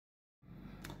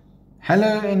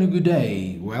Hello and good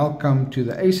day. Welcome to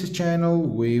the Aces channel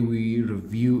where we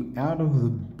review out of the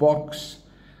box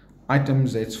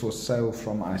items that's for sale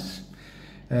from us.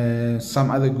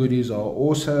 Some other goodies are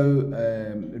also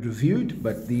reviewed,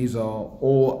 but these are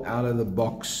all out of the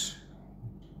box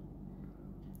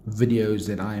videos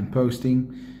that I am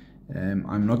posting.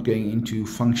 I'm not going into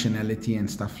functionality and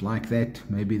stuff like that.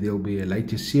 Maybe there'll be a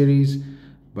later series,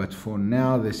 but for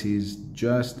now this is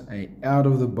just a out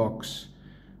of the box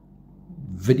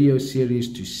video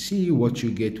series to see what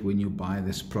you get when you buy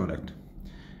this product.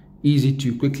 Easy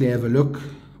to quickly have a look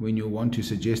when you want to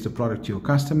suggest a product to your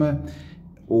customer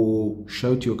or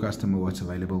show to your customer what's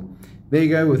available. There you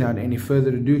go. Without any further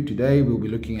ado, today we'll be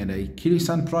looking at a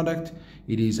Kirisun product.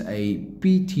 It is a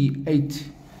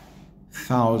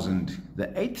Pt-8000.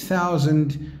 The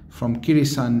 8000 from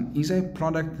Kirisun is a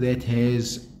product that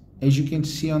has, as you can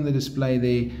see on the display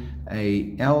there,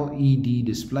 a LED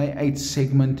display,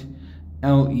 8-segment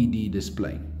LED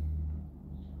display.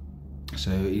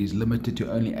 So it is limited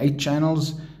to only 8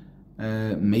 channels,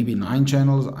 maybe 9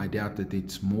 channels. I doubt that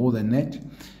it's more than that.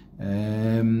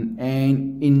 And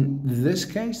in this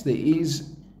case there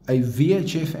is a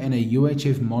VHF and a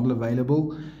UHF model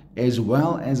available, as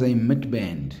well as a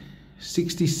mid-band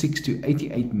 66 to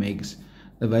 88 megs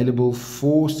available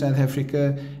for South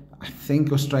Africa. I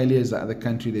think Australia is the other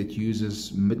country that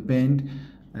uses mid-band,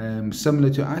 similar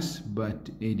to us,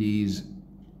 but it is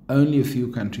only a few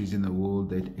countries in the world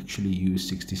that actually use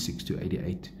 66 to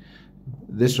 88.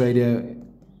 This radio,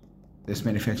 this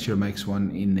manufacturer makes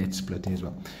one in net split as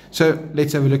well. So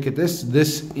let's have a look at this.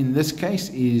 This in this case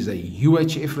is a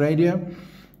UHF radio.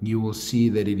 You will see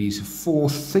that it is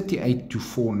 438 to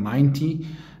 490.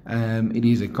 It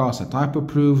is a CASA type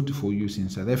approved for use in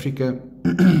South Africa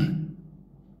and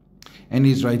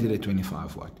is rated at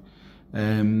 25 watt.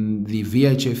 The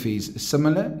VHF is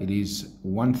similar. It is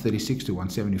 136 to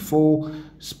 174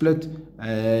 split,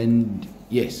 and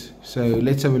yes, so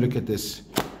let's have a look at this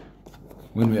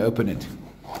when we open it.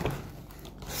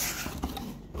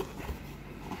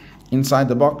 Inside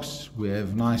the box we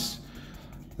have nice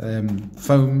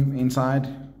foam inside.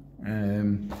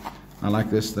 I like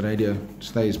this. The radio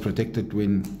stays protected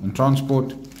when on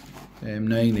transport,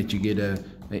 knowing that you get an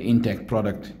intact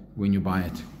product when you buy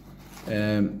it.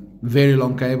 Very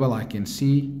long cable. I can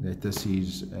see that this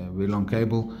is a very long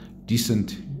cable,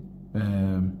 decent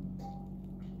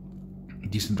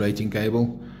rating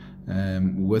cable,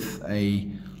 with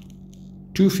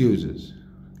 2 fuses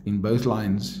in both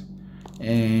lines,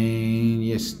 and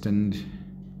yes, and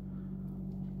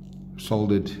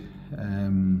soldered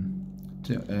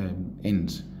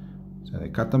ends. So they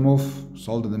cut them off,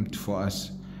 solder them for us,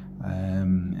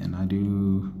 and I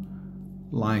do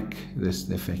like this,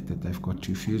 the fact that they've got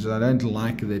 2 fuses. I don't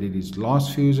like that it is glass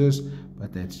fuses,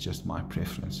 but that's just my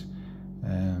preference.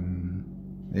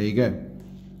 There you go.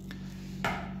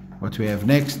 What we have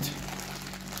next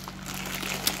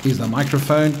is the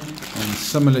microphone, and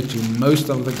similar to most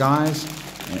of the guys,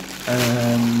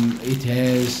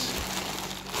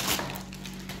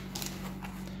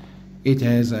 it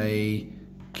has a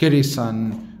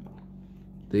Kirisun,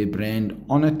 their brand,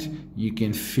 on it. You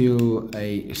can feel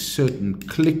a certain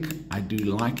click. I do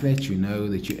like that. You know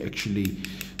that you're actually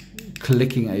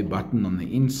clicking a button on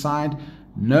the inside.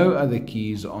 No other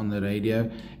keys on the radio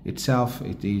itself.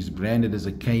 It is branded as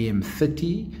a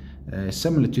KM30,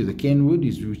 similar to the Kenwood,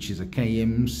 which is a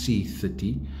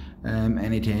KMC30,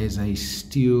 and it has a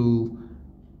steel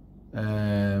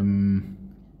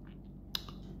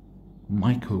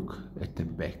mic hook at the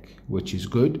back, which is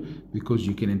good because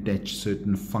you can attach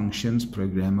certain functions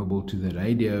programmable to the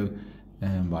radio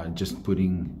by just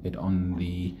putting it on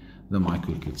the mic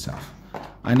hook itself.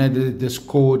 I know that this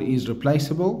cord is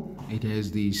replaceable. It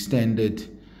has the standard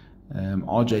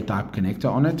RJ type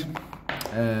connector on it,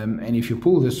 and if you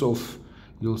pull this off,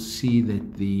 you'll see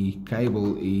that the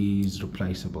cable is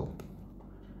replaceable.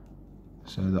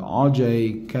 So the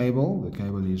RJ cable, the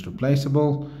cable is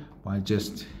replaceable by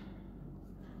just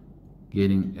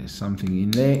getting something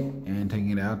in there and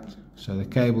taking it out. So the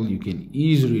cable you can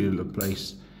easily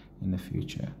replace in the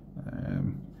future.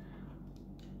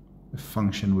 A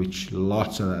function which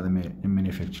lots of other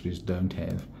manufacturers don't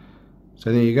have.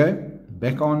 So there you go.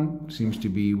 Back on, seems to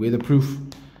be weatherproof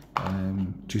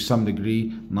to some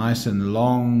degree. Nice and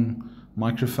long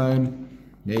microphone.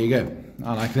 There you go.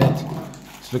 I like that.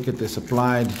 Let's look at the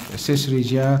supplied accessories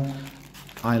here.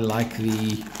 I like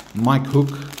the mic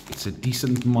hook. It's a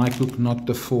decent mic hook, not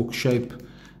the fork shape,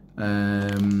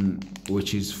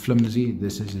 which is flimsy.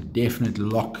 This is a definite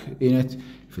lock in it.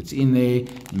 If it's in there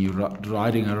and you're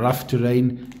riding a rough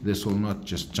terrain, this will not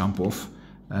just jump off.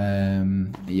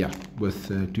 yeah,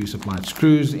 with 2 supplied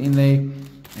screws in there,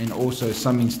 and also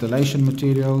some installation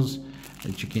materials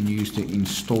that you can use to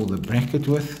install the bracket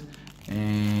with,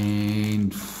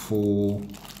 and 4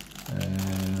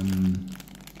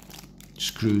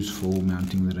 screws for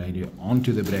mounting the radio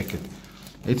onto the bracket.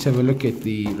 Let's have a look at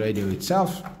the radio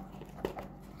itself.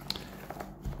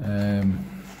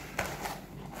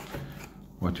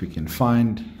 What we can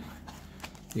find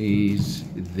is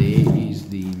there is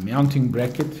the mounting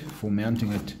bracket for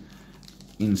mounting it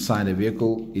inside a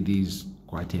vehicle. It is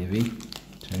quite heavy,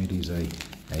 so it is a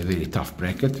very tough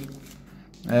bracket.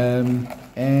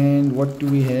 And what do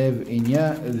we have in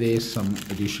here? There's some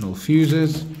additional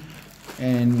fuses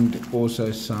and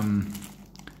also some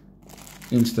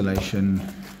installation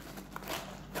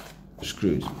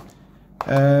screws.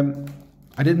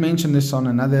 I did mention this on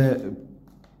another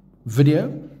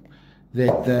video,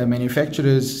 that the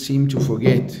manufacturers seem to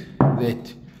forget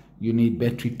that you need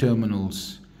battery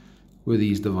terminals with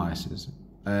these devices.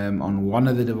 On one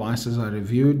of the devices I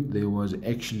reviewed, there was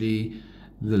actually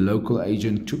the local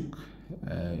agent took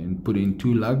and put in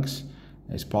 2 lugs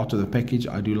as part of the package.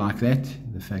 I do like that.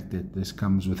 The fact that this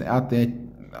comes without that,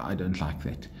 I don't like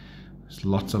that.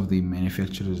 Lots of the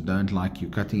manufacturers don't like you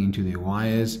cutting into their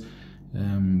wires.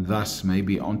 Thus,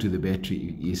 maybe onto the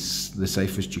battery is the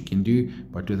safest you can do,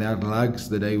 but without lugs,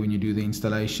 the day when you do the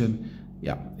installation,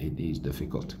 yeah, it is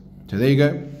difficult. So there you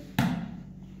go.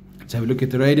 Let's have a look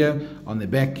at the radio. On the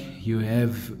back, you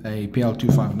have a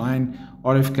PL259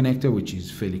 RF connector, which is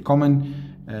fairly common.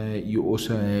 You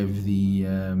also have the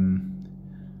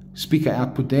speaker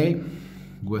output there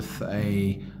with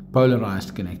a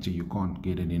polarized connector. You can't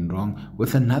get it in wrong,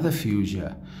 with another fuse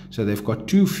here. So they've got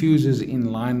 2 fuses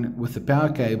in line with the power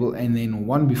cable, and then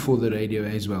 1 before the radio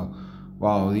as well.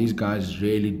 Wow, these guys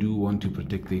really do want to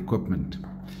protect the equipment.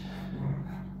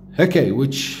 Okay,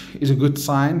 which is a good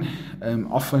sign.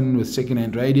 Often with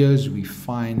second-hand radios, we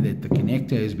find that the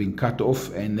connector has been cut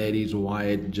off, and that is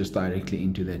wired just directly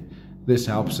into that. This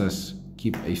helps us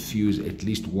keep a fuse, at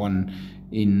least 1,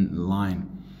 in line.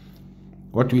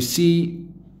 What we see,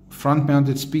 front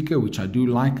mounted speaker, which I do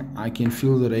like. I can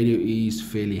feel the radio is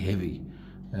fairly heavy.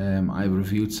 I've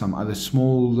reviewed some other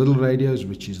small little radios,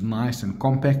 which is nice and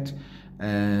compact,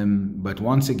 but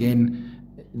once again,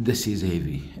 this is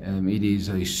heavy. It is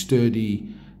a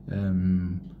sturdy,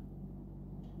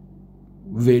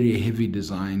 very heavy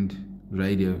designed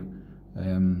radio.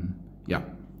 Yeah,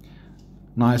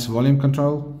 nice volume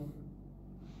control,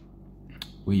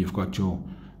 where you've got your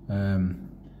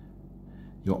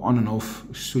on and off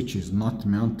switch is not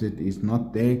mounted, is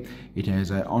not there. It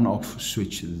has an on off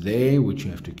switch there, which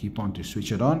you have to keep on to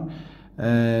switch it on.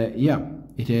 Yeah,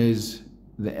 it has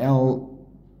the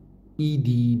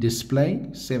LED display,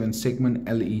 7-segment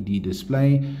LED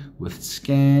display with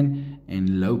scan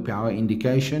and low power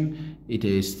indication. It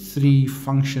has 3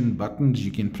 function buttons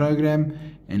you can program,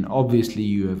 and obviously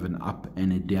you have an up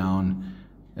and a down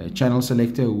channel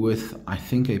selector with, I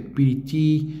think, a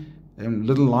PDT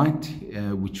little light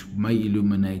which may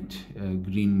illuminate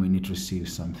green when it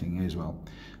receives something as well.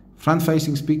 Front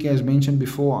facing speaker, as mentioned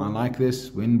before, I like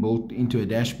this. When built into a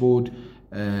dashboard,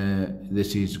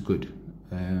 this is good.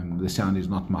 The sound is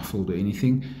not muffled or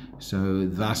anything, so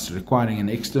thus requiring an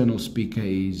external speaker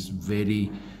is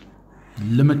very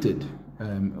limited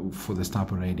for this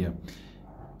type of radio.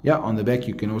 Yeah, on the back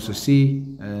you can also see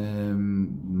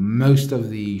most of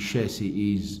the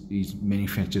chassis is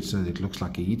manufactured so that it looks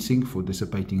like a heatsink for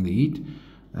dissipating the heat.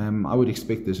 I would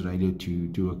expect this radio to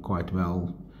do quite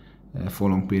well for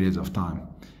long periods of time.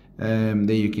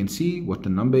 There you can see what the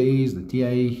number is, the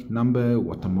TA number,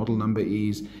 what the model number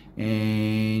is,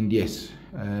 and yes,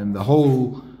 the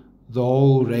whole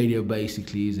radio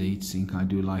basically is a heatsink. I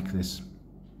do like this.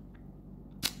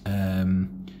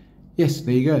 Yes,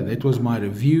 there you go. That was my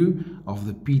review of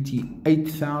the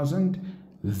Pt-8000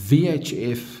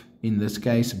 VHF in this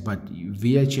case, but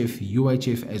VHF,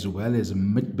 UHF, as well as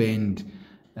mid-band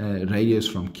radios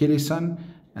from Kirisun.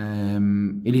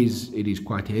 It is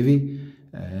quite heavy,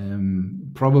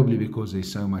 probably because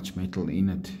there's so much metal in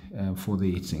it for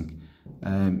the heatsink.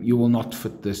 You will not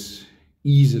fit this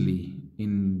easily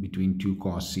in between 2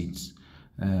 car seats.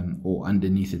 Or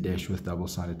underneath a dash with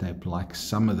double-sided tape like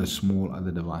some of the small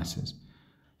other devices.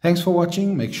 Thanks for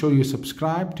watching. Make sure you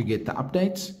subscribe to get the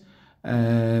updates.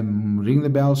 Ring the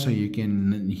bell so you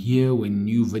can hear when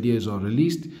new videos are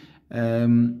released.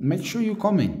 Make sure you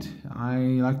comment. I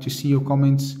like to see your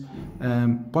comments,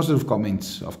 positive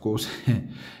comments, of course.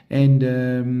 And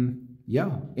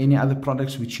yeah, any other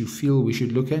products which you feel we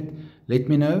should look at, let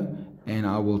me know. And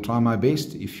I will try my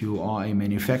best. If you are a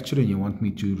manufacturer and you want me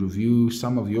to review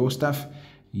some of your stuff,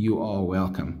 you are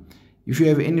welcome. If you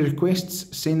have any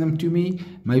requests, send them to me.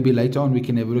 Maybe later on we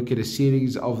can have a look at a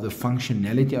series of the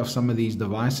functionality of some of these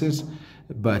devices.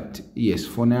 But yes,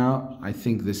 for now, I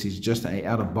think this is just a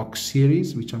out-of-box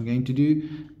series, which I'm going to do,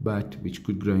 but which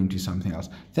could grow into something else.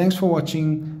 Thanks for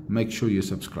watching. Make sure you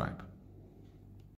subscribe.